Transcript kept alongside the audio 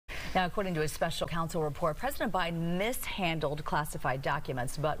Now, according to a special counsel report, President Biden mishandled classified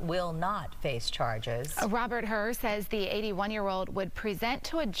documents but will not face charges. Robert Hur says the 81-year-old would present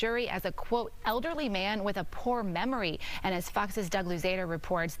to a jury as a, quote, elderly man with a poor memory. And as Fox's Doug Luzader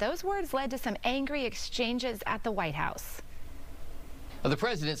reports, those words led to some angry exchanges at the White House. The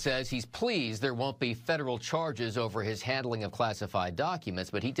president says he's pleased there won't be federal charges over his handling of classified documents,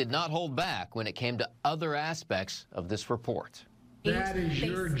 but he did not hold back when it came to other aspects of this report. That is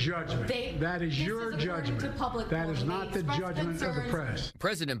your judgment. That is your judgment. That is not the judgment of the press.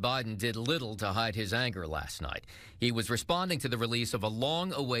 President Biden did little to hide his anger last night. He was responding to the release of a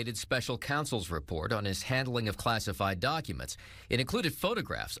long-awaited special counsel's report on his handling of classified documents. It included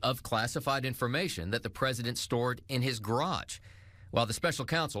photographs of classified information that the president stored in his garage. While the special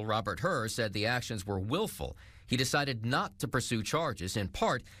counsel, Robert Hur, said the actions were willful, he decided not to pursue charges, in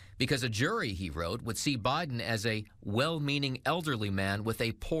part because a jury, he wrote, would see Biden as a well-meaning elderly man with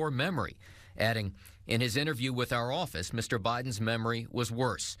a poor memory, adding, in his interview with our office, Mr. Biden's memory was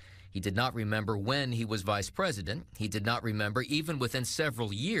worse. He did not remember when he was vice president. He did not remember even within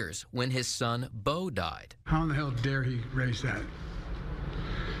several years when his son, Beau, died. How in the hell dare he raise that?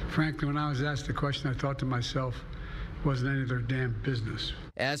 Frankly, when I was asked the question, I thought to myself, it wasn't any of their damn business.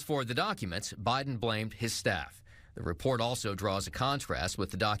 As for the documents, Biden blamed his staff. The report also draws a contrast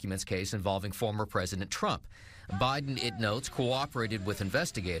with the documents case involving former President Trump. Biden, it notes, cooperated with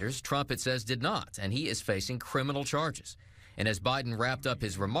investigators. Trump, it says, did not, and he is facing criminal charges. And as Biden wrapped up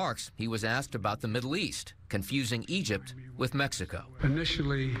his remarks, he was asked about the Middle East, confusing Egypt with Mexico.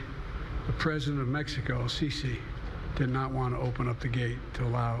 Initially, the president of Mexico, Sisi, did not want to open up the gate to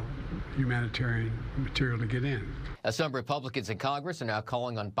allow humanitarian material to get in. Some Republicans in Congress are now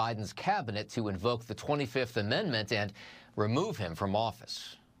calling on Biden's cabinet to invoke the 25th Amendment and remove him from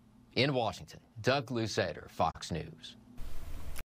office. In Washington, Doug Luzader, Fox News.